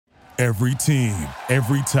Every team,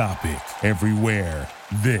 every topic, everywhere.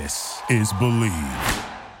 This is Believe.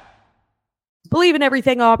 Believe in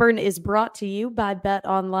Everything Auburn is brought to you by Bet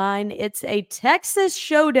Online. It's a Texas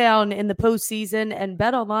showdown in the postseason, and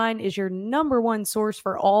Bet Online is your number one source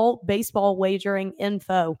for all baseball wagering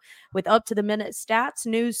info. With up-to-the-minute stats,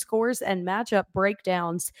 news, scores, and matchup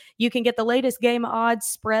breakdowns, you can get the latest game odds,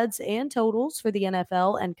 spreads, and totals for the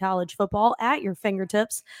NFL and college football at your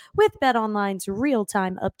fingertips with Bet Online's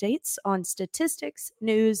real-time updates on statistics,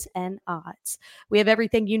 news, and odds. We have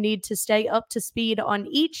everything you need to stay up to speed on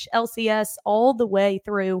each LCS all the way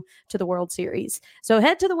through to the World Series. So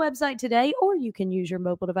head to the website today, or you can use your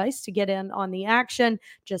mobile device to get in on the action.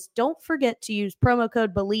 Just don't forget to use promo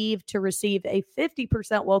code BELIEVE to receive a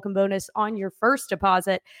 50% welcome bonus on your first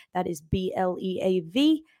deposit. That is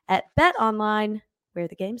BLEAV at Bet Online, where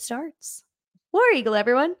the game starts. War Eagle,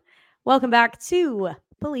 everyone. Welcome back to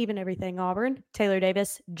Believe in Everything Auburn. Taylor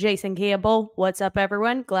Davis, Jason Campbell. What's up,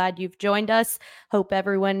 everyone? Glad you've joined us. Hope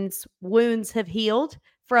everyone's wounds have healed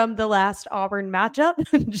from the last Auburn matchup.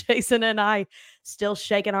 Jason and I still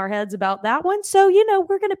shaking our heads about that one. So,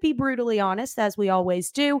 we're going to be brutally honest, as we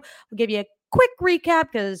always do. We'll give you a quick recap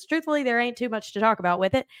because, truthfully, there ain't too much to talk about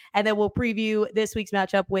with it. And then we'll preview this week's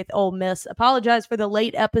matchup with Ole Miss. Apologize for the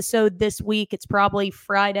late episode this week. It's probably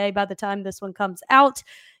Friday by the time this one comes out.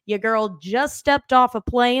 Your girl just stepped off a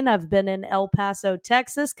plane. I've been in El Paso,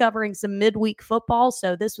 Texas, covering some midweek football,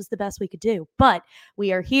 so this was the best we could do. But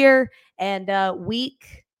we are here, and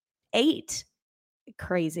week 8,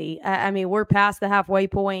 crazy. I mean, we're past the halfway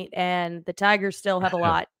point, and the Tigers still have a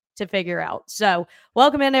lot to figure out. So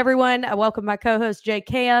welcome in, everyone. I welcome my co-host, Jay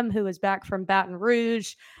Cam, who is back from Baton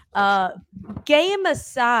Rouge. Game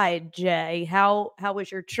aside, Jay, how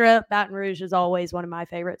was your trip? Baton Rouge is always one of my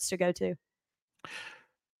favorites to go to.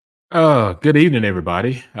 Good evening,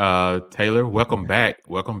 everybody. Taylor, welcome back.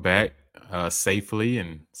 Welcome back safely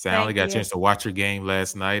and soundly. Got a chance to watch your game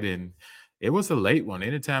last night, and it was a late one.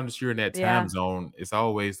 Anytime that you're in that time zone, it's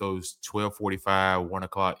always those 12:45, 1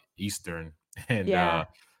 o'clock Eastern. And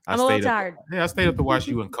I'm a little tired. I stayed up to watch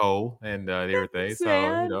you and Cole and everything.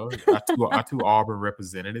 So, our two Auburn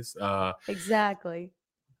representatives. Exactly.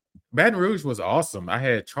 Baton Rouge was awesome. I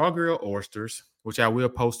had char-grilled oysters, which I will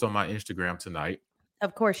post on my Instagram tonight.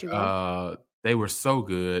 Of course you will. They were so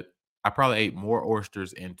good. I probably ate more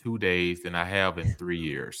oysters in 2 days than I have in 3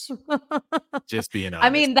 years. Just being honest. I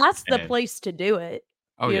mean, that's the place to do it.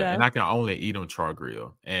 Oh, yeah. And I can only eat on char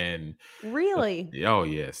grill. And really? Oh,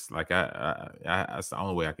 yes. Like I that's the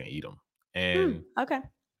only way I can eat them. And okay.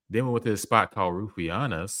 Then we went to a spot called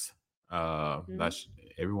Rufiana's.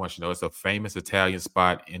 Everyone should know it's a famous Italian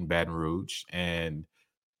spot in Baton Rouge. And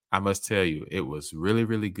I must tell you, it was really,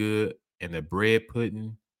 really good. And the bread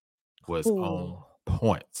pudding was on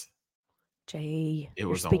point. Jay,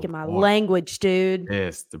 you're speaking my language, dude.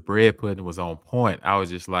 Yes, the bread pudding was on point. I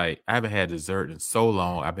was just like, I haven't had dessert in so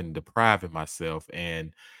long. I've been depriving myself.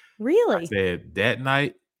 And really, I said that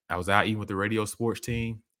night I was out eating with the radio sports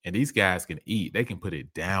team, and these guys can eat. They can put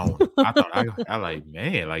it down. I thought I like,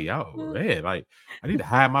 man, like y'all, man, like I need to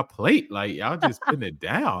hide my plate. Like y'all just putting it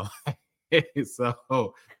down.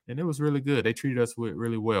 So, and it was really good. They treated us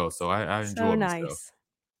really well. So I enjoyed myself.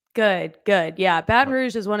 Good. Yeah. Baton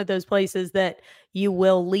Rouge is one of those places that you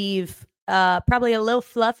will leave probably a little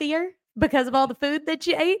fluffier because of all the food that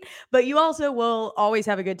you ate, but you also will always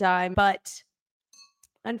have a good time. But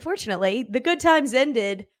unfortunately, the good times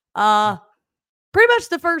ended pretty much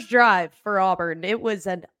the first drive for Auburn. It was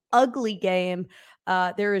an ugly game.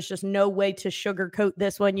 There is just no way to sugarcoat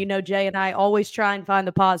this one. Jay and I always try and find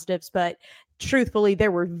the positives, but truthfully,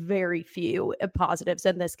 there were very few positives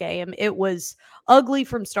in this game. It was ugly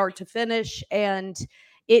from start to finish. And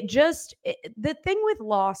the thing with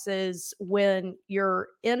losses when you're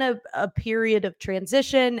in a period of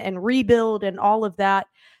transition and rebuild and all of that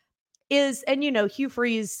is, and Hugh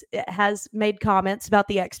Freeze has made comments about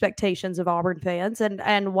the expectations of Auburn fans.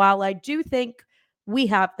 And while I do think we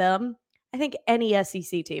have them, I think any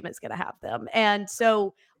SEC team is going to have them. And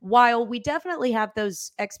so while we definitely have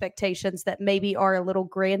those expectations that maybe are a little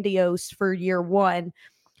grandiose for year one,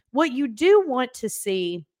 what you do want to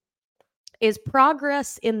see is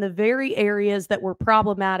progress in the very areas that were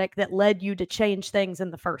problematic that led you to change things in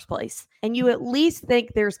the first place. And you at least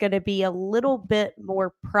think there's going to be a little bit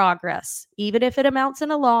more progress. Even if it amounts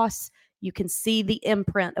in a loss, you can see the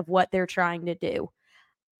imprint of what they're trying to do.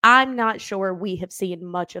 I'm not sure we have seen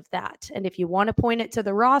much of that. And if you want to point it to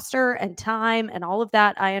the roster and time and all of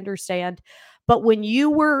that, I understand. But when you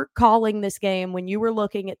were calling this game, when you were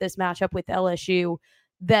looking at this matchup with LSU,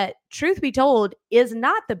 that, truth be told, is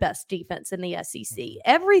not the best defense in the SEC.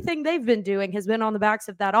 Everything they've been doing has been on the backs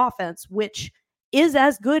of that offense, which is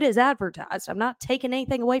as good as advertised. I'm not taking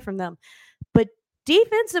anything away from them. But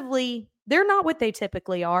defensively, they're not what they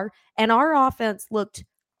typically are. And our offense looked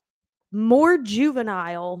more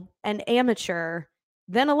juvenile and amateur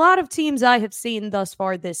than a lot of teams I have seen thus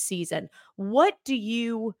far this season. What do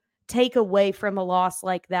you take away from a loss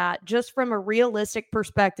like that, just from a realistic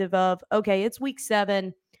perspective of, okay, it's week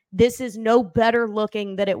 7. This is no better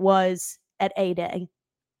looking than it was at A-Day?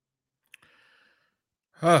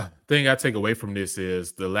 Thing I take away from this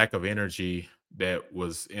is the lack of energy that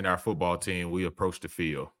was in our football team. We approached the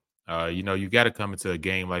field. You got to come into a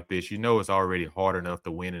game like this. It's already hard enough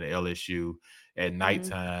to win in the LSU at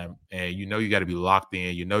nighttime, and you got to be locked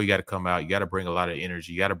in. You got to come out. You got to bring a lot of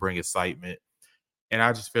energy. You got to bring excitement. And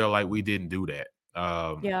I just feel like we didn't do that.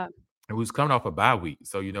 Yeah. And we was coming off a bye week,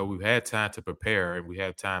 so we've had time to prepare and we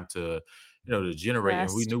had time to to generate, and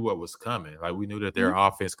we Rest. knew what was coming. Like, we knew that their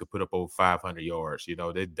offense could put up over 500 yards.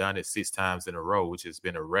 They've done it 6 times in a row, which has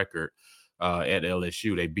been a record at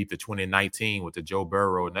LSU. They beat the 2019 with the Joe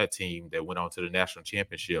Burrow and that team that went on to the national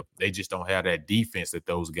championship. They just don't have that defense that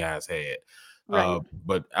those guys had. Right.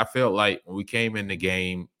 But I felt like when we came in the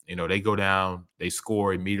game, they go down, they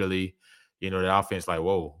score immediately. The offense, like,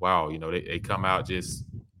 whoa, wow, they come out just,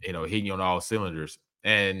 hitting you on all cylinders.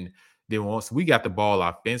 And then once we got the ball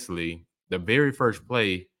offensively, the very first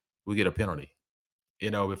play, we get a penalty.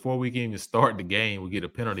 Before we can even start the game, we get a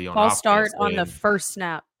penalty on False offense. start on the first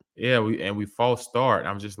snap. Yeah, we false start.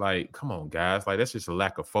 I'm just like, come on, guys. Like, that's just a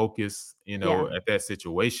lack of focus, at that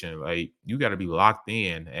situation. Like, you got to be locked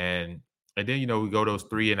in. And then, we go those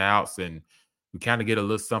 3 and outs and we kind of get a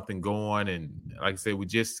little something going. And like I said, we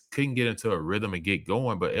just couldn't get into a rhythm and get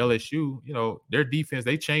going. But LSU, their defense,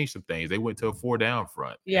 they changed some things. They went to a 4 down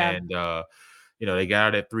front. Yeah. And, they got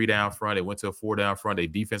out at 3 down front. They went to a 4 down front. Their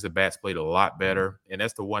defensive backs played a lot better. And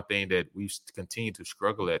that's the one thing that we've continued to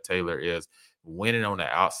struggle at, Taylor, is winning on the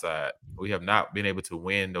outside. We have not been able to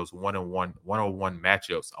win those one-on-one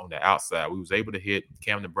matchups on the outside. We was able to hit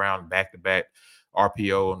Camden Brown back-to-back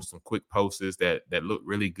RPO on some quick posts that looked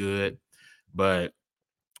really good. But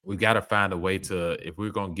we got to find a way to, if we're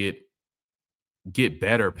going to get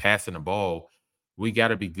better passing the ball, we got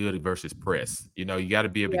to be good versus press. You got to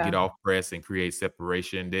be able to get off press and create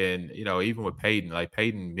separation. Then, even with Peyton, like,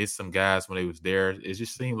 Peyton missed some guys when he was there. It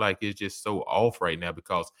just seemed like it's just so off right now,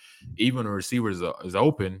 because even the receivers is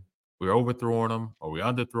open, we're overthrowing them or we're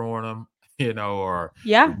underthrowing them, or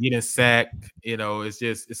we're getting sacked.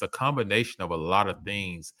 It's a combination of a lot of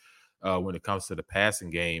things when it comes to the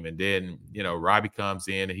passing game. And then, Robbie comes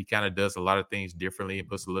in and he kind of does a lot of things differently and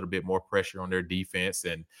puts a little bit more pressure on their defense.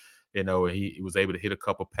 And he was able to hit a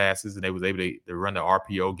couple passes, and they was able to run the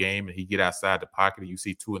RPO game, and he get outside the pocket, and you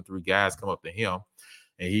see 2 and 3 guys come up to him,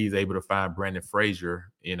 and he's able to find Brandon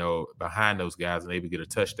Frazier, behind those guys, and able to get a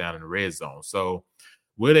touchdown in the red zone. So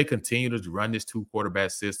will they continue to run this 2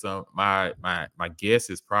 quarterback system? My guess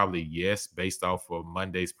is probably yes, based off of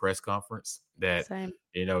Monday's press conference, that Same.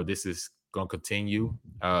 This is going to continue.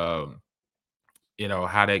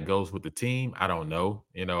 How that goes with the team, I don't know.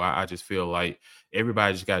 I just feel like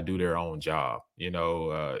everybody just got to do their own job.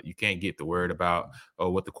 You can't get the word about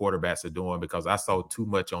what the quarterbacks are doing, because I saw too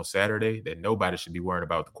much on Saturday that nobody should be worried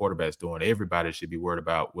about what the quarterbacks doing. Everybody should be worried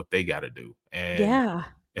about what they got to do. And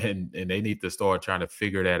they need to start trying to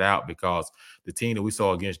figure that out, because the team that we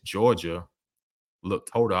saw against Georgia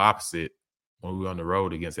looked total opposite when we were on the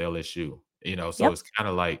road against LSU. So it's kind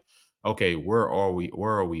of like, okay, where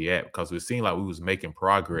are we at? Because it seemed like we was making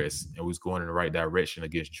progress and we was going in the right direction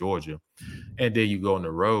against Georgia. And then you go on the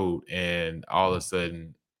road and all of a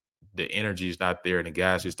sudden the energy is not there and the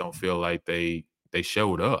guys just don't feel like they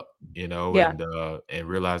showed up, and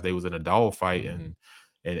realized they was in a dogfight,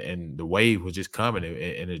 and the wave was just coming,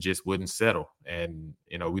 and it just wouldn't settle. And,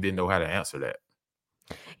 we didn't know how to answer that.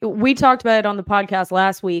 We talked about it on the podcast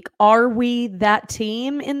last week. Are we that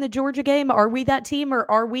team in the Georgia game? Are we that team, or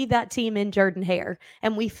are we that team in Jordan-Hare?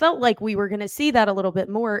 And we felt like we were going to see that a little bit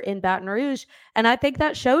more in Baton Rouge. And I think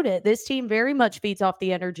that showed it. This team very much feeds off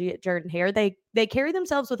the energy at Jordan-Hare. They carry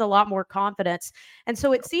themselves with a lot more confidence. And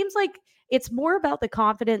so it seems like it's more about the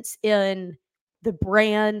confidence in the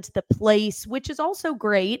brand, the place, which is also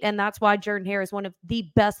great. And that's why Jordan-Hare is one of the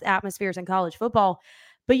best atmospheres in college football.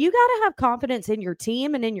 But you got to have confidence in your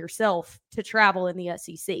team and in yourself to travel in the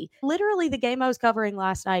SEC. Literally, the game I was covering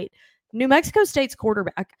last night, New Mexico State's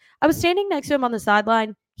quarterback, I was standing next to him on the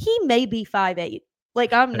sideline. He may be 5'8".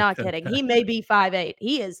 Like, I'm not kidding. He may be 5'8".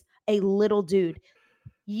 He is a little dude.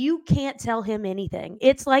 you can't tell him anything.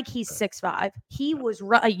 It's like he's 6'5". He was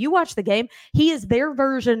you watch the game. He is their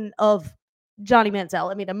version of Johnny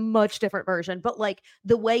Manziel. I mean, a much different version, but like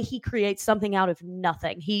the way he creates something out of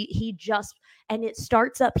nothing. He just, and it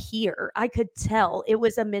starts up here. I could tell it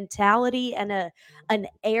was a mentality and an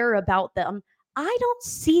air about them. I don't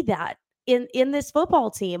see that in this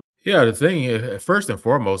football team. Yeah, the thing is, first and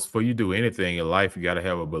foremost, before you do anything in life, you got to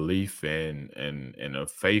have a belief and a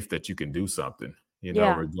faith that you can do something.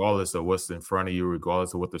 Yeah. Regardless of what's in front of you,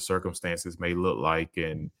 regardless of what the circumstances may look like,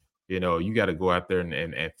 and you got to go out there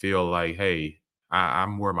and feel like, hey,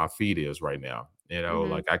 I'm where my feet is right now. Mhm.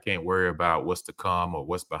 Like I can't worry about what's to come or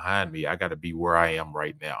what's behind me. I got to be where I am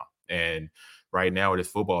right now. And right now, this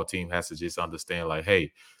football team has to just understand, like,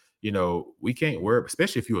 hey, we can't worry,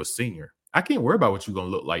 especially if you're a senior. I can't worry about what you're gonna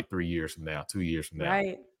look like 3 years from now, 2 years from now.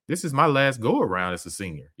 Right. This is my last go around as a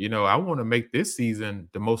senior. I want to make this season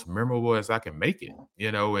the most memorable as I can make it,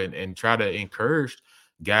 and try to encourage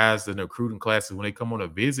guys in the recruiting classes when they come on a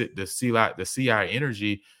visit to see our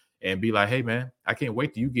energy and be like, hey man, I can't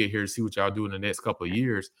wait till you get here to see what y'all do in the next couple of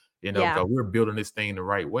years, Yeah. because we're building this thing the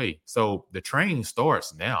right way. So the training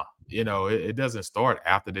starts now. It doesn't start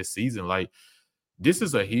after this season. Like, this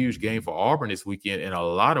is a huge game for Auburn this weekend in a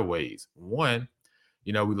lot of ways. One,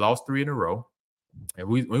 we lost 3 in a row. And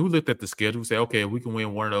when we looked at the schedule, we said, okay, if we can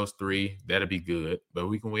win one of those 3, that'd be good. But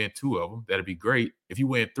we can win 2 of them, that'd be great. If you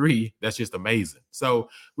win 3, that's just amazing. So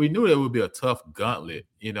we knew that would be a tough gauntlet,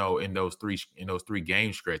 in those three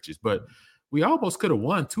game stretches. But we almost could have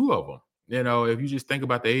won 2 of them. If you just think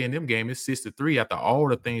about the A&M game, it's 6-3 after all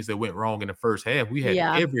the things that went wrong in the first half. We had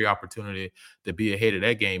Yeah. every opportunity to be ahead of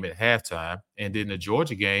that game at halftime. And then the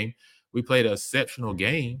Georgia game, we played an exceptional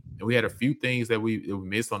game, and we had a few things that we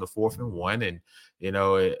missed on the 4th and 1,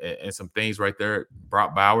 and some things right there.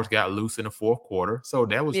 Brock Bowers got loose in the 4th quarter, so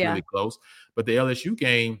that was Yeah. really close. But the LSU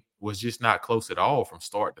game was just not close at all from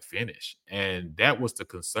start to finish, and that was the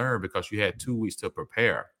concern because you had 2 weeks to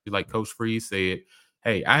prepare. Like Coach Freeze said,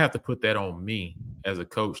 hey, I have to put that on me as a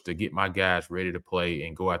coach to get my guys ready to play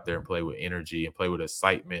and go out there and play with energy and play with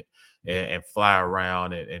excitement and fly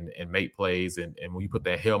around and make plays. And when you put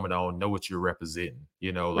that helmet on, know what you're representing.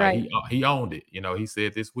 Like Right. he owned it. He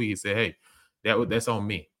said this week, he said, hey, that's on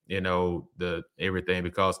me, the everything,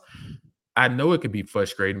 because I know it can be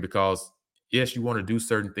frustrating because yes, you want to do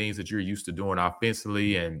certain things that you're used to doing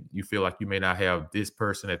offensively, and you feel like you may not have this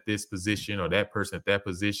person at this position or that person at that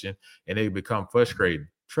position, and they become frustrating.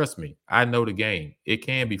 Trust me, I know the game. It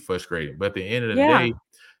can be frustrating, but at the end of the Yeah. day,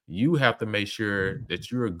 you have to make sure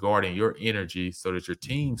that you're guarding your energy so that your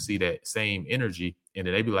team see that same energy, and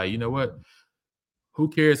then they be like, you know what? Who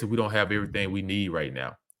cares if we don't have everything we need right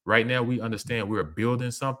now? Right now, we understand we're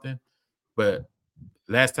building something, but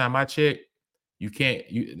last time I checked, you can't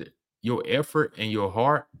your effort and your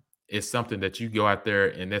heart is something that you go out there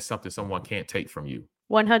and that's something someone can't take from you.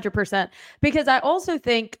 100%. Because I also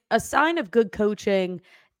think a sign of good coaching,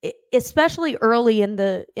 especially early in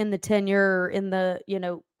the tenure, in the,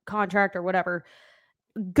 contract or whatever,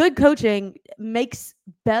 good coaching makes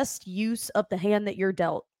best use of the hand that you're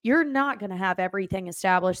dealt. You're not going to have everything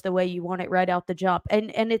established the way you want it right out the jump.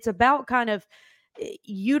 And it's about kind of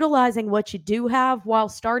utilizing what you do have while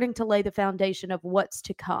starting to lay the foundation of what's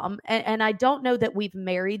to come. And I don't know that we've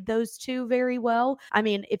married those two very well. I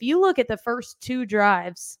mean, if you look at the first 2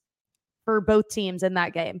 drives for both teams in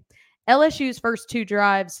that game, LSU's first 2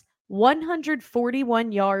 drives,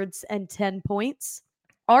 141 yards and 10 points.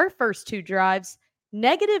 Our first 2 drives,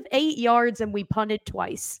 -8 yards, and we punted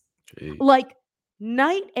twice. Jeez. Like,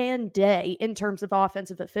 night and day in terms of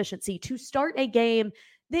offensive efficiency to start a game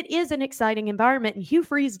that is an exciting environment. And Hugh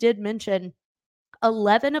Freeze did mention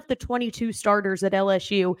 11 of the 22 starters at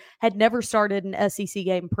LSU had never started an SEC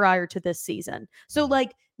game prior to this season. So,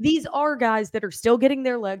 like, these are guys that are still getting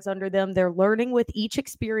their legs under them. They're learning with each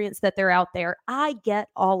experience that they're out there. I get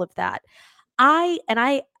all of that. I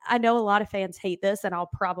know a lot of fans hate this, and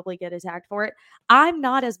I'll probably get attacked for it. I'm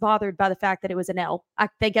not as bothered by the fact that it was an L. I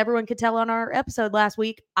think everyone could tell on our episode last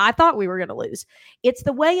week, I thought we were going to lose. It's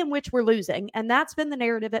the way in which we're losing, and that's been the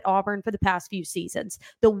narrative at Auburn for the past few seasons.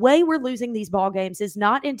 The way we're losing these ball games is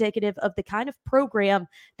not indicative of the kind of program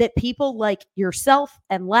that people like yourself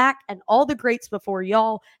and Lack and all the greats before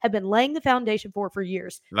y'all have been laying the foundation for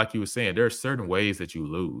years. Like you were saying, there are certain ways that you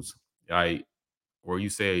lose. Like where you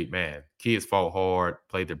say, man, kids fought hard,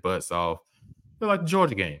 played their butts off. Like the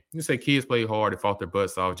Georgia game. You say kids played hard, they fought their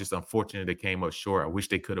butts off. Just unfortunate they came up short. I wish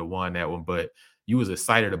they could have won that one, but you was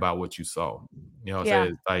excited about what you saw. You know what I'm Yeah.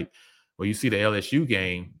 saying? It's like when you see the LSU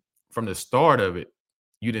game, from the start of it,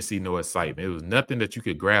 you didn't see no excitement. It was nothing that you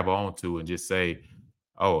could grab onto and just say,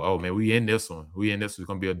 oh man, we in this one. We in this one's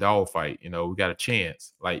gonna be a dog fight. You know, we got a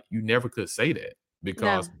chance. Like you never could say that No.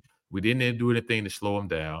 because we didn't do anything to slow them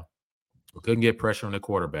down. We couldn't get pressure on the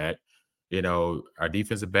quarterback. You know, our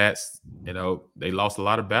defensive backs, you know, they lost a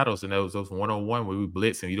lot of battles, and those one-on-one where we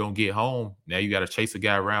blitz and you don't get home. Now you got to chase a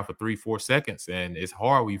guy around for 3-4 seconds, and it's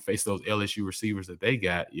hard when you face those LSU receivers that they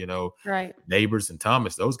got. You know, Right. Neighbors and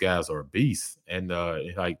Thomas, those guys are beasts, and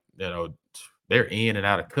like you know, their in and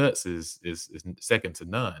out of cuts is second to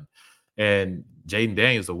none. And Jaden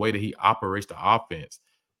Daniels, the way that he operates the offense,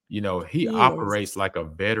 you know, he He operates is. like a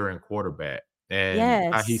veteran quarterback.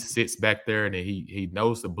 And how he Yes. sits back there and he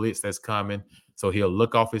knows the blitz that's coming. So he'll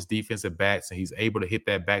look off his defensive backs and he's able to hit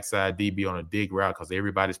that backside DB on a dig route because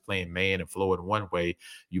everybody's playing man and flow in one way.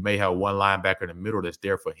 You may have one linebacker in the middle that's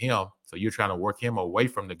there for him. So you're trying to work him away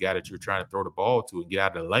from the guy that you're trying to throw the ball to and get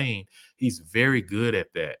out of the lane. He's very good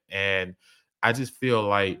at that. And I just feel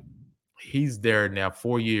like he's there now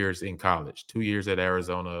 4 years in college, 2 years at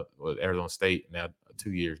Arizona State, now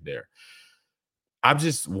 2 years there. I'm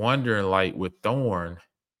just wondering, like with Thorne,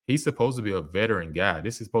 he's supposed to be a veteran guy.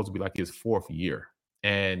 This is supposed to be like his 4th year.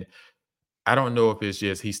 And I don't know if it's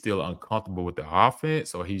just he's still uncomfortable with the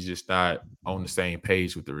offense or he's just not on the same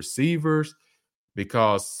page with the receivers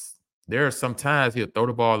because there are some times he'll throw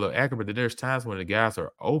the ball a little accurate, but there's times when the guys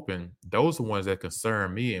are open. Those are ones that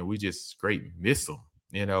concern me, and we just straight miss them.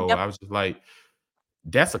 You know, Yep. I was just like,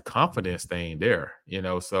 that's a confidence thing there, you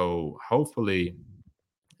know. So hopefully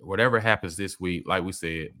whatever happens this week, like we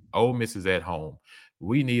said, Ole Miss is at home.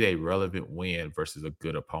 We need a relevant win versus a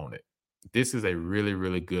good opponent. This is a really,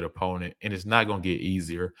 really good opponent, and it's not going to get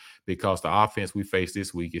easier because the offense we face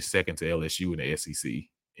this week is second to LSU in the SEC.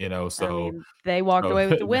 You know, I so mean, they walked so away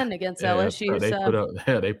with the win against yeah, so LSU. they So put up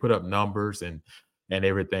they put up numbers and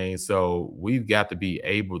everything. So we've got to be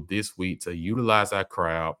able this week to utilize our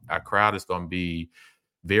crowd. Our crowd is going to be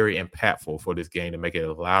very impactful for this game to make it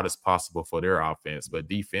as loud as possible for their offense. But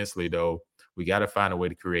defensively, though, we got to find a way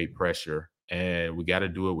to create pressure, and we got to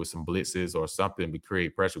do it with some blitzes or something to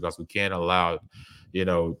create pressure because we can't allow, you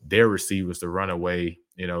know, their receivers to run away.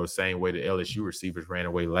 You know, the same way the LSU receivers ran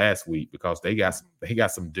away last week because they got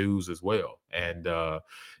some dudes as well. And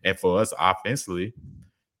for us offensively,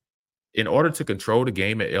 in order to control the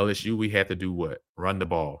game at LSU, we had to do what? Run the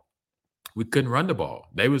ball. We couldn't run the ball.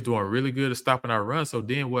 They was doing really good at stopping our run. So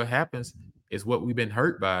then what happens is what we've been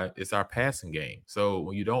hurt by is our passing game. So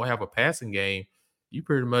when you don't have a passing game, you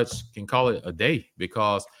pretty much can call it a day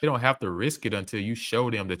because they don't have to risk it until you show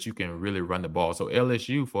them that you can really run the ball. So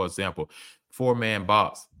LSU, for example, 4-man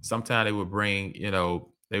box. Sometimes they would bring,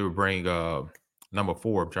 number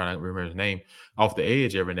 4, I'm trying to remember his name, off the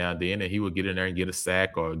edge every now and then, and he would get in there and get a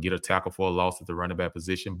sack or get a tackle for a loss at the running back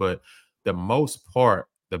position. But the most part,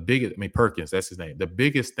 Perkins, that's his name. The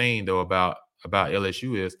biggest thing though about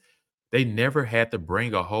LSU is they never had to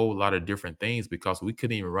bring a whole lot of different things because we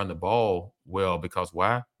couldn't even run the ball well. Because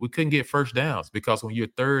why? We couldn't get first downs. Because when you're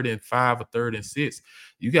 3rd and 5 or 3rd and 6,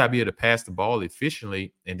 you got to be able to pass the ball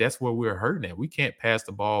efficiently, and that's where we're hurting at. We can't pass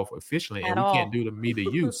the ball efficiently, and at we can't all. do the me to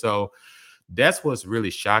you. So that's what's really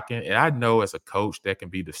shocking. And I know as a coach that can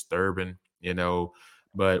be disturbing, you know,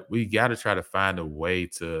 but we got to try to find a way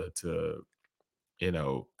to you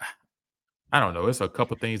know, I don't know. It's a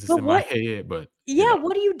couple things that's But in my what head, but you Yeah, know,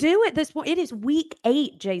 what do you do at this point? It is week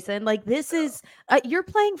 8, Jason. Like this is you're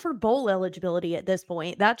playing for bowl eligibility at this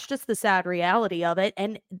point. That's just the sad reality of it,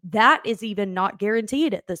 and that is even not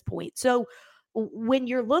guaranteed at this point. So when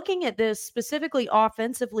you're looking at this specifically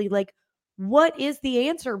offensively, like what is the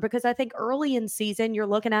answer? Because I think early in season you're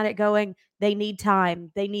looking at it going, they need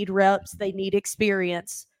time, they need reps, they need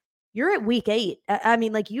experience. You're at week 8. I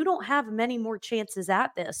mean, like you don't have many more chances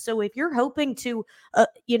at this. So if you're hoping to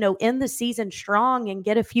end the season strong and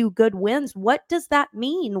get a few good wins, what does that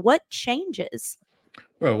mean? What changes?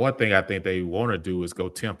 well, one thing I think they want to do is go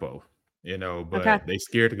tempo, you know, Okay. but they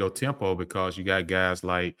scared to go tempo because you got guys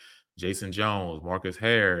like Jason Jones, Marcus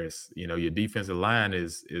Harris. You know, your defensive line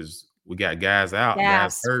is we got guys out, guys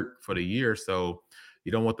Gas. hurt for the year, so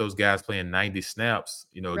you don't want those guys playing 90 snaps,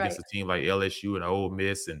 you know, against Right. a team like LSU and Ole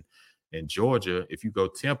Miss and Georgia. If you go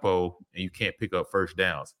tempo and you can't pick up first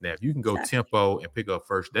downs, now if you can go Exactly. tempo and pick up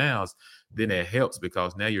first downs, then it helps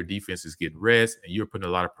because now your defense is getting rest and you're putting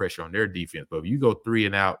a lot of pressure on their defense. But if you go 3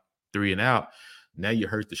 and out, now you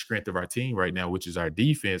hurt the strength of our team right now, which is our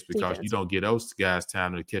defense, because you Defense. don't get those guys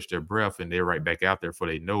time to catch their breath and they're right back out there before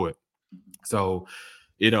they know it. So,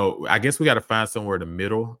 you know, I guess we got to find somewhere in the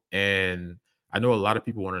middle. And I know a lot of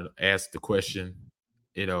people want to ask the question,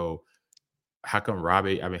 you know, how come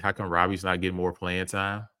Robbie's not getting more playing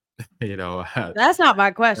time? you know, That's not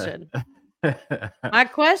my question. My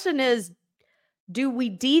question is, Do we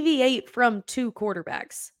deviate from two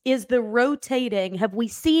quarterbacks? Is the rotating, have we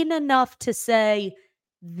seen enough to say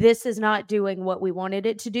this is not doing what we wanted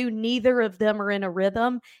it to do? Neither of them are in a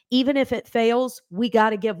rhythm. Even if it fails, we got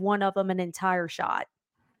to give one of them an entire shot.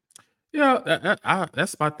 Yeah,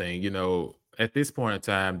 that's my thing. At this point in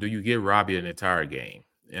time, do you give Robbie an entire game?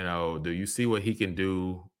 Do you see what he can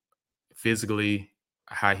do physically,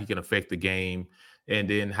 how he can affect the game, and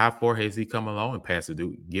then how far has he come along in passing?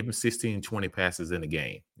 Give him 16, 20 passes in the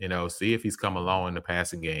game. See if he's come along in the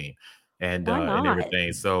passing game Why and not?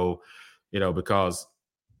 everything. So, because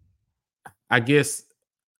I guess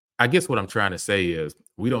what I'm trying to say is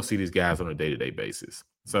we don't see these guys on a day-to-day basis.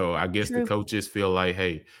 So I guess the True. coaches feel like,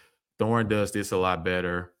 hey, Thorne does this a lot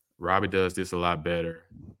better. Robbie does this a lot better.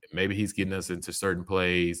 Maybe he's getting us into certain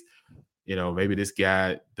plays. Maybe this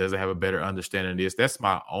guy doesn't have a better understanding of this. That's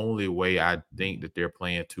my only way I think that they're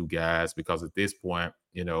playing two guys, because at this point,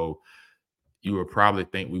 you would probably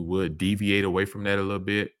think we would deviate away from that a little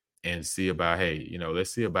bit and see about, hey,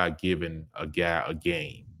 let's see about giving a guy a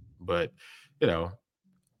game. But, you know,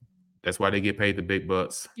 that's why they get paid the big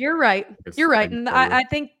bucks. You're right. It's You're right. maybe And so. I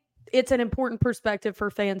think it's an important perspective for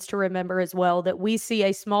fans to remember as well, that we see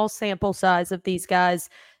a small sample size of these guys.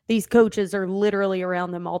 These coaches are literally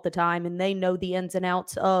around them all the time, and they know the ins and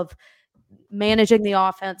outs of managing the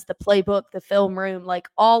offense, the playbook, the film room, like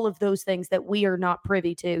all of those things that we are not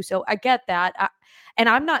privy to. So I get that. And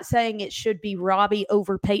I'm not saying it should be Robbie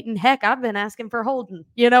over Peyton. Heck, I've been asking for Holden.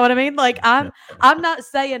 You know what I mean? Like I'm not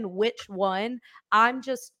saying which one. I'm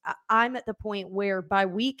at the point where by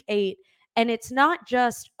week 8, and it's not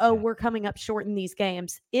just, oh, we're coming up short in these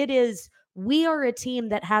games. It is, we are a team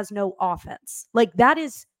that has no offense. Like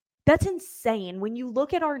that's insane. When you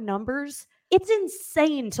look at our numbers, it's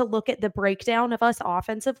insane to look at the breakdown of us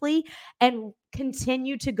offensively and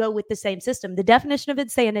continue to go with the same system. The definition of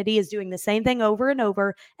insanity is doing the same thing over and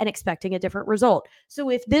over and expecting a different result. So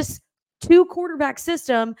if this two quarterback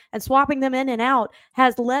system and swapping them in and out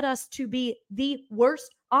has led us to be the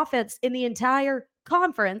worst offense in the entire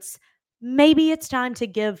conference, maybe it's time to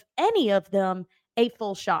give any of them a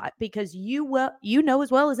full shot, because you know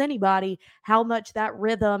as well as anybody how much that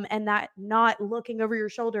rhythm and that not looking over your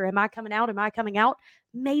shoulder, am I coming out, am I coming out,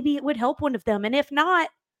 maybe it would help one of them. And if not,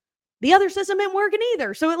 the other system isn't working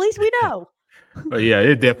either, so at least we know. But yeah,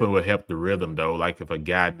 it definitely would help the rhythm though. Like if a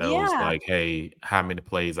guy knows, Yeah. like, hey, how many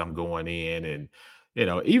plays I'm going in, and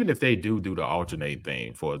even if they do the alternate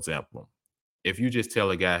thing, for example, if you just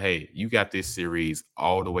tell a guy, hey, you got this series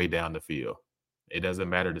all the way down the field, it doesn't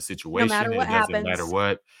matter the No matter situation, what it doesn't matter happens.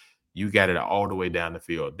 what, you got it all the way down the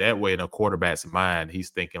field. That way, in a quarterback's mind, he's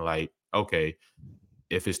thinking like, okay,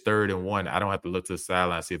 if it's 3rd and 1, I don't have to look to the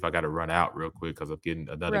sideline and see if I got to run out real quick because I'm getting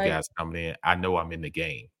another Right. guy's coming in. I know I'm in the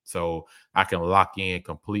game. So I can lock in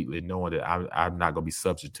completely knowing that I'm not going to be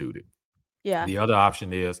substituted. Yeah. The other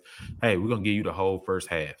option is, hey, we're going to give you the whole first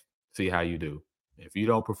half. See how you do. If you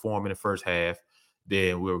don't perform in the first half,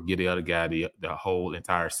 then we'll get the other guy the whole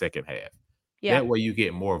entire second half. Yeah. That way you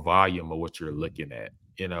get more volume of what you're looking at,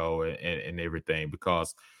 and everything,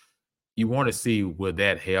 because you want to see, would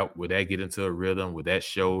that help? Would that get into a rhythm? Would that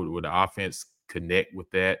show? Would the offense connect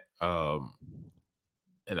with that? I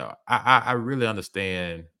really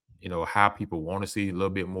understand, how people want to see a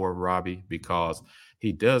little bit more of Robbie, because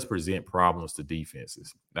he does present problems to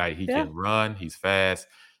defenses. Like he Yeah. can run, he's fast.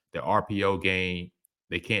 The RPO game,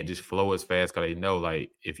 they can't just flow as fast because they know,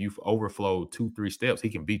 like, if you overflow 2-3 steps, he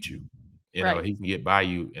can beat you. Right. He can get by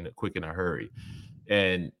you in a hurry.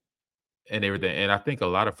 And everything. And I think a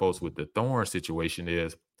lot of folks with the Thorne situation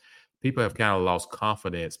is people have kind of lost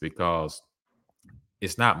confidence because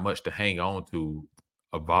it's not much to hang on to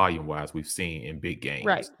volume wise we've seen in big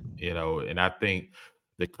Right. games, and I think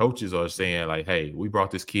the coaches are saying like, hey, we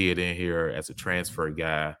brought this kid in here as a transfer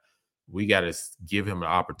guy. We got to give him an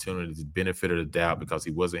opportunity to benefit of the doubt because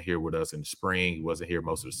he wasn't here with us in the spring. He wasn't here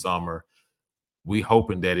most of the summer. We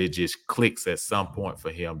hoping that it just clicks at some point for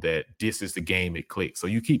him, that this is the game it clicks. So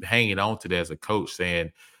you keep hanging on to that as a coach,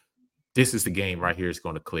 saying, this is the game right here. It's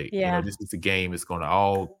going to click. Yeah. This is the game. It's going to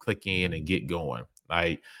all click in and get going.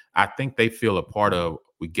 Like, I think they feel a part of,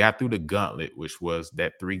 we got through the gauntlet, which was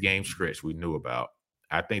that 3-game stretch we knew about.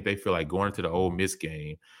 I think they feel like going into the Ole Miss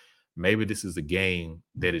game, maybe this is a game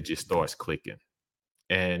that it just starts clicking.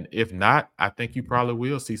 And if not, I think you probably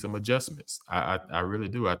will see some adjustments. I really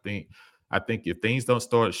do. I think if things don't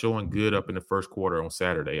start showing good up in the first quarter on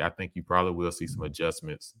Saturday, I think you probably will see some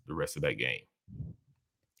adjustments the rest of that game.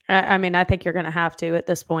 I mean, I think you're going to have to at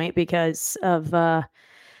this point because of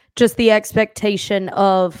just the expectation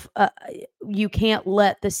of you can't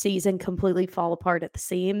let the season completely fall apart at the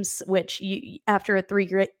seams, which you, after a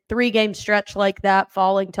three-game stretch like that,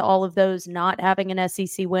 falling to all of those, not having an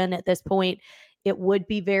SEC win at this point, it would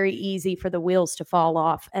be very easy for the wheels to fall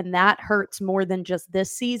off. And that hurts more than just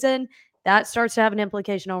this season. That starts to have an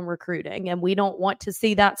implication on recruiting. And we don't want to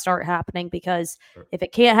see that start happening, because if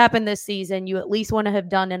it can't happen this season, you at least want to have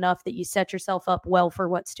done enough that you set yourself up well for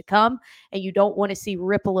what's to come. And you don't want to see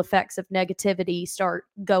ripple effects of negativity start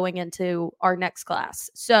going into our next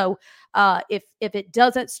class. So if it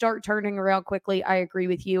doesn't start turning around quickly, I agree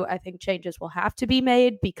with you. I think changes will have to be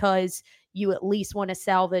made, because you at least want to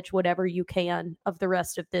salvage whatever you can of the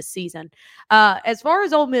rest of this season. As far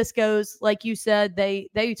as Ole Miss goes, like you said, they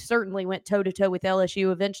certainly went toe-to-toe with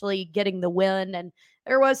LSU, eventually getting the win. And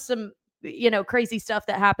there was some, crazy stuff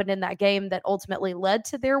that happened in that game that ultimately led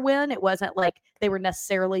to their win. It wasn't like they were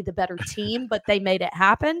necessarily the better team, but they made it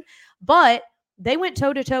happen. But they went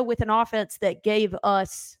toe-to-toe with an offense that gave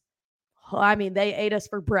us, they ate us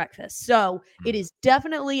for breakfast. So it is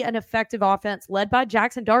definitely an effective offense led by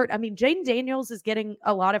Jackson Dart. Jaden Daniels is getting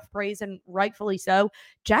a lot of praise, and rightfully so.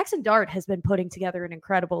 Jackson Dart has been putting together an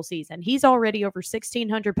incredible season. He's already over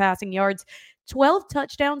 1,600 passing yards, 12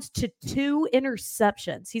 touchdowns to 2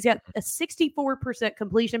 interceptions. He's got a 64%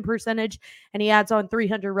 completion percentage, and he adds on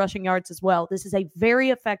 300 rushing yards as well. This is a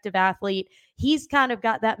very effective athlete. He's kind of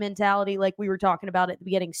got that mentality like we were talking about at the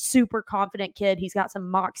beginning, super confident kid. He's got some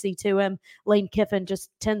moxie to him. Lane Kiffin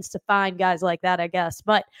just tends to find guys like that, I guess.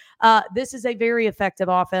 But this is a very effective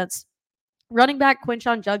offense. Running back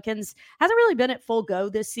Quinshon Judkins hasn't really been at full go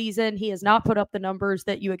this season. He has not put up the numbers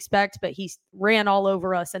that you expect, but he ran all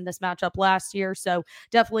over us in this matchup last year. So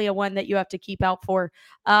definitely a one that you have to keep out for.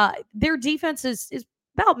 Their defense is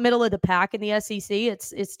about middle of the pack in the SEC.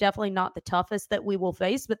 It's definitely not the toughest that we will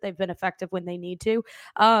face, but they've been effective when they need to.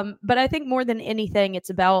 But I think more than anything, it's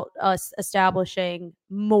about us establishing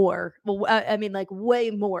more. Well,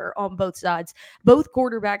 way more on both sides. Both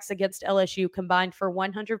quarterbacks against LSU combined for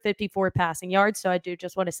 154 passing yards. So I do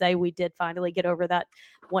just want to say we did finally get over that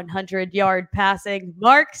 100-yard passing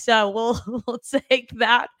mark. So we'll take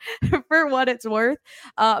that for what it's worth.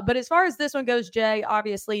 But as far as this one goes, Jay,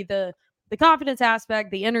 obviously the confidence aspect,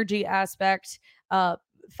 the energy aspect,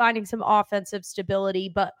 finding some offensive stability.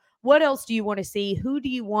 But what else do you want to see? Who do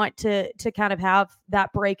you want to kind of have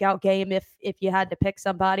that breakout game if you had to pick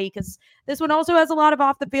somebody? Because this one also has a lot of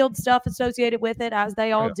off the field stuff associated with it, as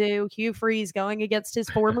they all do. Hugh Freeze going against his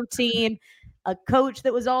former team, a coach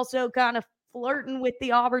that was also kind of flirting with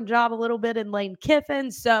the Auburn job a little bit in Lane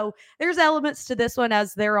Kiffin. So there's elements to this one,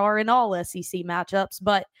 as there are in all SEC matchups.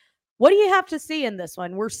 But what do you have to see in this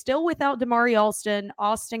one? We're still without Damari Alston,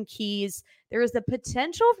 Austin Keys. There is the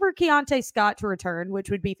potential for Keontae Scott to return, which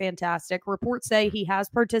would be fantastic. Reports say he has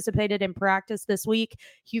participated in practice this week.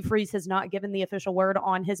 Hugh Freeze has not given the official word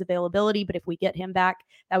on his availability, but if we get him back,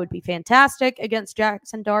 that would be fantastic against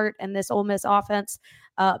Jackson Dart and this Ole Miss offense.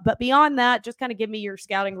 But beyond that, just kind of give me your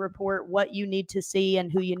scouting report, what you need to see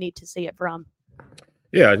and who you need to see it from.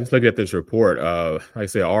 Yeah, just look at this report. Like I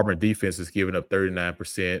said, Auburn defense is giving up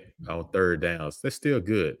 39% on third downs. That's still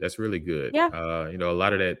good. That's really good. Yeah. A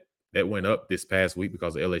lot of that went up this past week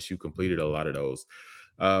because LSU completed a lot of those.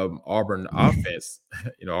 Auburn offense,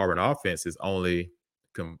 Auburn offense is only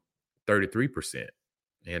 33%.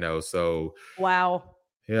 So wow.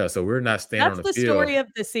 Yeah, so we're not standing on the field. That's the story of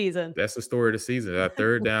the season. That's the story of the season. Our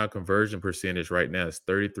third down conversion percentage right now is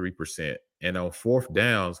 33%. And on fourth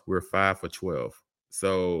downs, we're 5 for 12.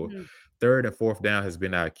 So third and fourth down has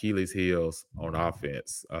been our Achilles heels on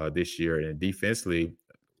offense this year. And defensively,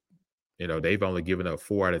 they've only given up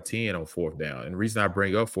 4 out of 10 on fourth down. And the reason I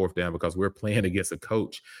bring up fourth down, because we're playing against a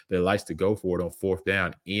coach that likes to go for it on fourth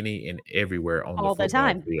down any and everywhere on all the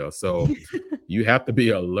time field. So you have to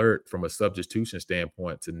be alert from a substitution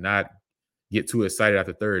standpoint to not get too excited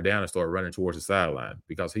after third down and start running towards the sideline,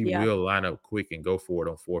 because he will line up quick and go for it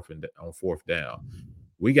on fourth down.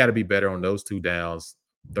 We got to be better on those 2 downs,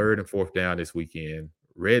 third and fourth down this weekend.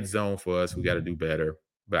 Red zone for us, we got to do better.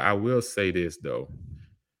 But I will say this, though.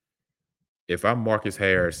 If I'm Marcus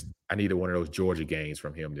Harris, I needed one of those Georgia games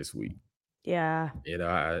from him this week. Yeah.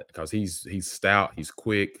 Because he's stout, he's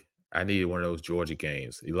quick. I needed one of those Georgia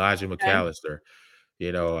games. Elijah McAllister,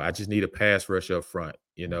 I just need a pass rush up front.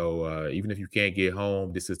 Even if you can't get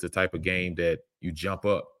home, this is the type of game that you jump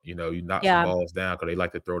up. You knock some balls down, because they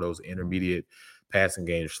like to throw those intermediate passing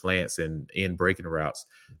game slants and in breaking routes.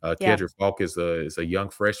 Kedrick Falk is a young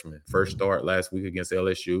freshman. First start last week against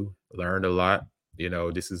LSU. Learned a lot.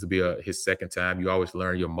 This is to be his second time. You always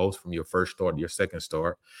learn your most from your first start, your second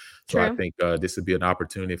start. So I True. think this would be an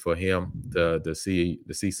opportunity for him to see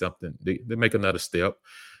something, to make another step.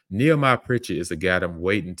 Nehemiah Pritchett is a guy that I'm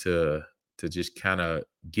waiting to just kind of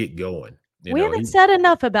get going. We haven't said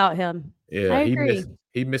enough about him. Yeah, I agree.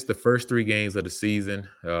 he missed the first 3 games of the season,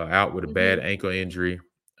 out with a bad Mhm. ankle injury.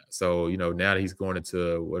 So, now that he's going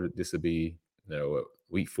into this would be,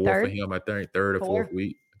 week 4 for Third, him, I think, 3rd or 4th 4th.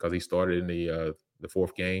 week, because he started in the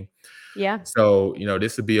 4th game. Yeah. So,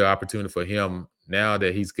 this would be an opportunity for him now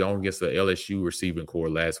that he's going against the LSU receiving core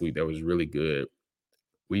last week that was really good.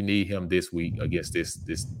 We need him this week against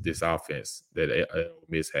this offense that Ole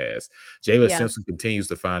Miss has. Jalen Yeah. Simpson continues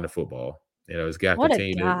to find the football. This guy What a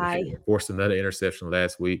continued guy. to force another interception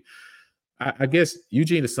last week. I guess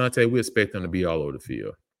Eugene Asante, we expect him to be all over the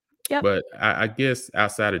field. Yep. But I guess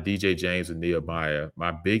outside of DJ James and Nehemiah,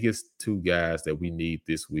 my biggest 2 guys that we need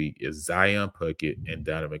this week is Zion Puckett and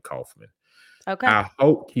Donovan Kaufman. Okay. I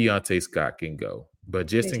hope Keontae Scott can go. But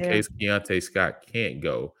just Me in too. case Keontae Scott can't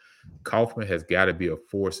go, Kaufman has got to be a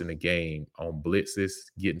force in the game on blitzes,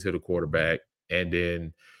 getting to the quarterback, and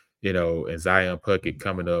then, and Zion Puckett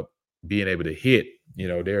coming up, being able to hit,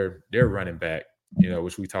 their running back,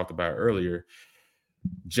 which we talked about earlier,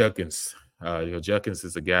 Judkins. Judkins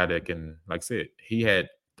is a guy that can, like I said, he had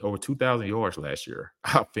over 2,000 yards last year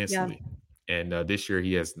offensively. And this year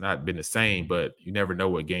he has not been the same, but you never know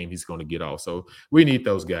what game he's going to get off. So we need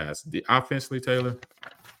those guys. Offensively, Taylor,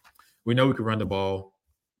 we know we can run the ball.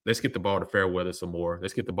 Let's get the ball to Fairweather some more.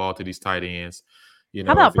 Let's get the ball to these tight ends.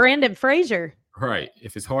 How about Brandon Frazier? Right.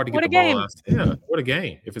 If it's hard to get What the a ball, game. what a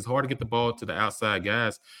game. If it's hard to get the ball to the outside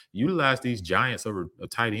guys, utilize these giants over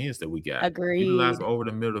tight ends that we got. Utilize them Agreed. over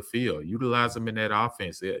the middle of the field. Utilize them in that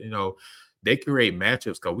offense. They create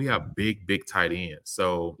matchups because we have big tight ends.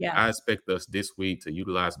 So Yeah. I expect us this week to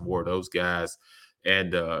utilize more of those guys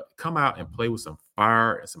and come out and play with some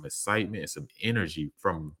fire and some excitement and some energy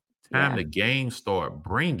from time the game start.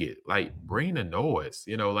 Bring it. Like, bring the noise.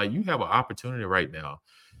 Like, you have an opportunity right now.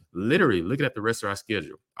 Literally, looking at the rest of our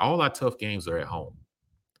schedule, all our tough games are at home.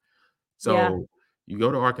 So you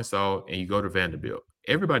go to Arkansas and you go to Vanderbilt.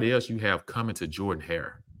 Everybody else you have coming to Jordan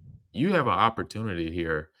Hare. You have an opportunity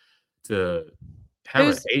here to have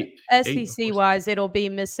Who's an SEC wise? It'll be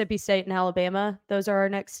Mississippi State and Alabama. Those are our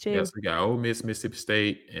next 2. Yes, we got Ole Miss, Mississippi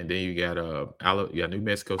State, and then you got New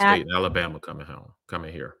Mexico State and Alabama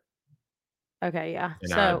coming here. Okay, yeah.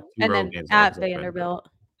 And So and then at Vanderbilt.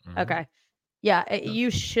 Okay. Yeah,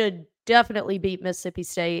 you should definitely beat Mississippi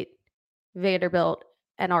State, Vanderbilt,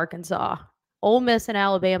 and Arkansas. Ole Miss and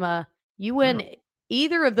Alabama, you win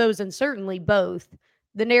either of those, and certainly both,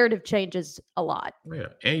 the narrative changes a lot. Yeah,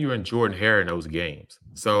 and you're in Jordan Hare in those games.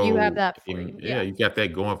 So you have that for you. Yeah, you got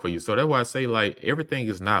that going for you. So that's why I say, like, everything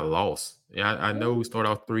is not lost. Yeah, I know we start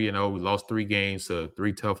off 3-0. We lost 3 games to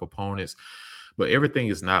 3 tough opponents, but everything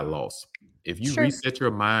is not lost. If you reset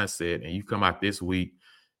your mindset and you come out this week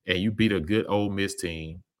and you beat a good Ole Miss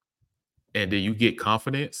team, and then you get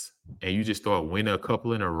confidence and you just start winning a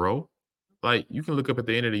couple in a row, like, you can look up at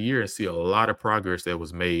the end of the year and see a lot of progress that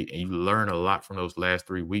was made, and you learn a lot from those last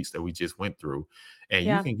 3 weeks that we just went through. And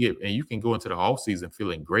you can go into the offseason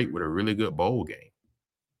feeling great with a really good bowl game.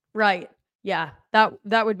 Right. Yeah.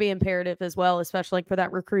 That would be imperative as well, especially for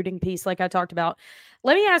that recruiting piece like I talked about.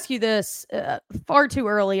 Let me ask you this, far too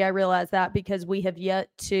early, I realize that, because we have yet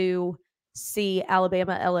to see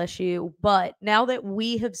Alabama, LSU, but now that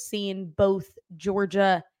we have seen both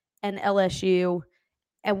Georgia and LSU,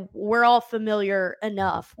 and we're all familiar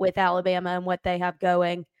enough with Alabama and what they have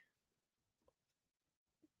going,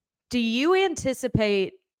 do you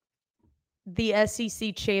anticipate the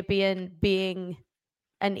SEC champion being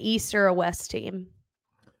an East or a West team?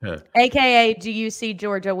 AKA, do you see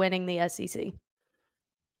Georgia winning the SEC?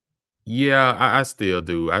 Yeah, I still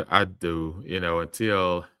do. I do,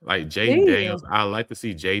 until, like, Jaden Daniels. I like to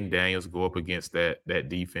see Jaden Daniels go up against that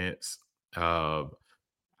defense.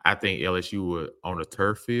 I think LSU would, on a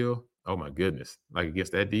turf field, oh my goodness, like,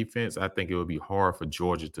 against that defense, I think it would be hard for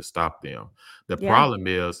Georgia to stop them. The problem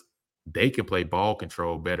is they can play ball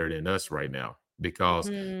control better than us right now, because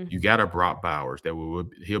you got a Brock Bowers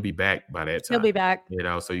he'll be back by that time. He'll be back.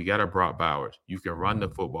 So you got a Brock Bowers. You can run the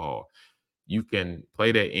football. You can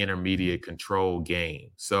play that intermediate control game.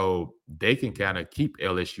 So they can kind of keep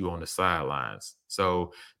LSU on the sidelines.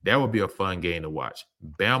 So that would be a fun game to watch.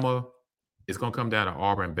 Bama, it's going to come down to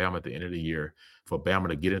Auburn and Bama at the end of the year for Bama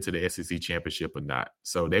to get into the SEC championship or not.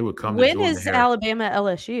 So they would come to Jordan When is Hare. Alabama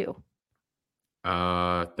LSU?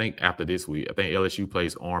 I think after this week. I think LSU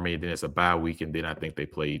plays Army, and then it's a bye week, and then I think they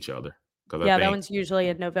play each other. That one's usually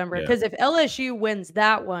in November. Because if LSU wins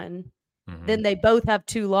that one, then they both have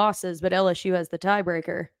 2 losses, but LSU has the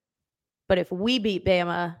tiebreaker. But if we beat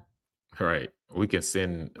Bama, right, we can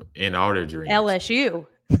send in all their dreams. LSU.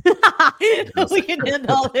 We can end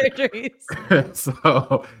all their dreams.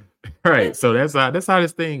 So, right. So that's how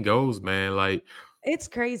this thing goes, man. Like, it's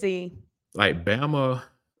crazy. Like Bama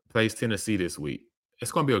plays Tennessee this week.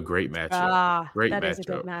 It's going to be a great matchup. That is a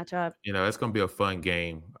good matchup. You know, it's going to be a fun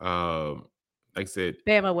game. Like I said,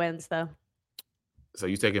 Bama wins though. So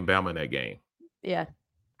you taking Bama in that game? Yeah.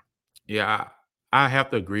 Yeah, I have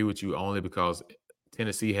to agree with you only because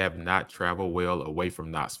Tennessee have not traveled well away from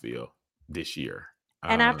Knoxville this year.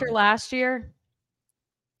 And after last year?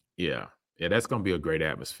 Yeah, that's going to be a great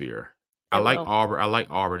atmosphere. I like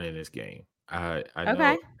Auburn in this game. I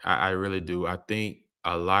know, I really do. I think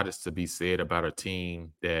a lot is to be said about a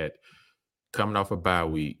team that coming off a bye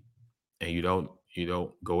week and you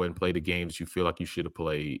don't go and play the games you feel like you should have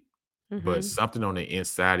played, but something on the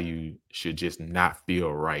inside of you should just not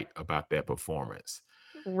feel right about that performance.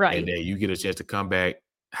 Right. And then you get a chance to come back.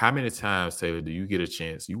 How many times, Taylor, do you get a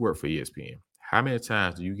chance? You work for ESPN. How many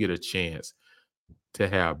times do you get a chance to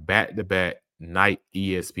have back-to-back night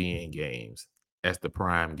ESPN games as the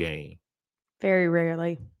prime game? Very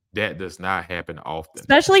rarely. That does not happen often.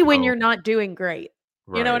 Especially when you're not doing great.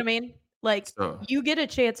 Right. You know what I mean? Like you get a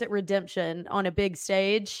chance at redemption on a big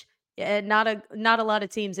stage, and not a lot of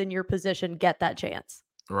teams in your position get that chance.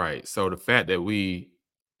 Right. So the fact that we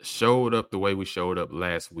showed up the way we showed up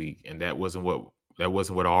last week, and that wasn't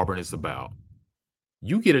what Auburn is about.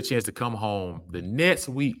 You get a chance to come home the next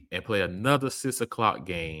week and play another 6:00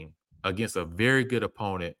 game against a very good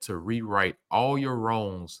opponent to rewrite all your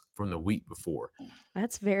wrongs from the week before.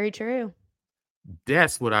 That's very true.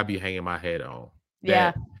 That's what I be hanging my head on.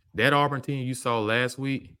 That Auburn team you saw last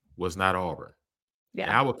week was not Auburn. Yeah.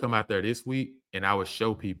 And I would come out there this week and I would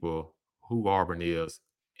show people who Auburn is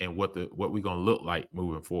and what we're going to look like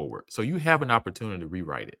moving forward. So you have an opportunity to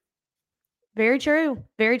rewrite it. Very true.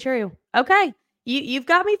 Very true. Okay. You've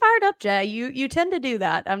got me fired up, Jay. You tend to do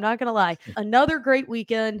that. I'm not going to lie. Another great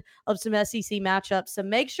weekend of some SEC matchups. So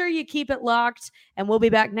make sure you keep it locked. And we'll be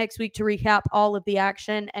back next week to recap all of the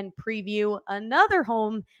action and preview another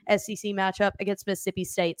home SEC matchup against Mississippi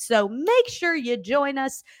State. So make sure you join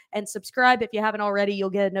us and subscribe if you haven't already. You'll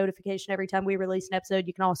get a notification every time we release an episode.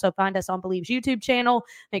 You can also find us on Believe's YouTube channel.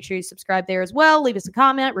 Make sure you subscribe there as well. Leave us a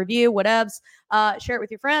comment, review, whatevs. Share it with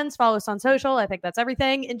your friends. Follow us on social. I think that's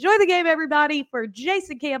everything. Enjoy the game, everybody. For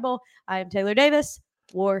Jason Campbell, I am Taylor Davis.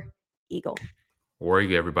 War Eagle. War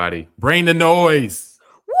Eagle, everybody. Bring the noise.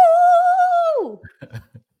 Woo!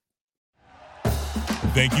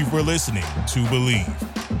 Thank you for listening to Believe.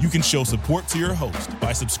 You can show support to your host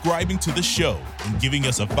by subscribing to the show and giving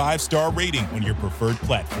us a 5-star rating on your preferred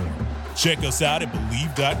platform. Check us out at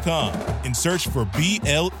Believe.com and search for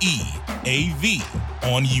BLEAV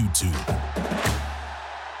on YouTube.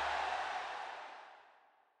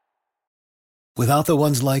 Without the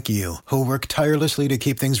ones like you, who work tirelessly to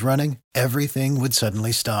keep things running, everything would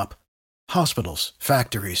suddenly stop. Hospitals,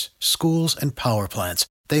 factories, schools, and power plants,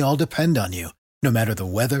 they all depend on you. No matter the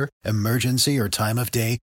weather, emergency, or time of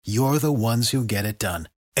day, you're the ones who get it done.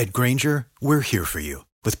 At Grainger, we're here for you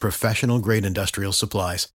with professional-grade industrial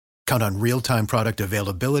supplies. Count on real-time product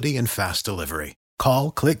availability and fast delivery. Call,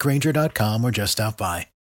 click Grainger.com, or just stop by.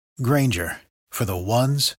 Grainger, for the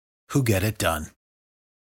ones who get it done.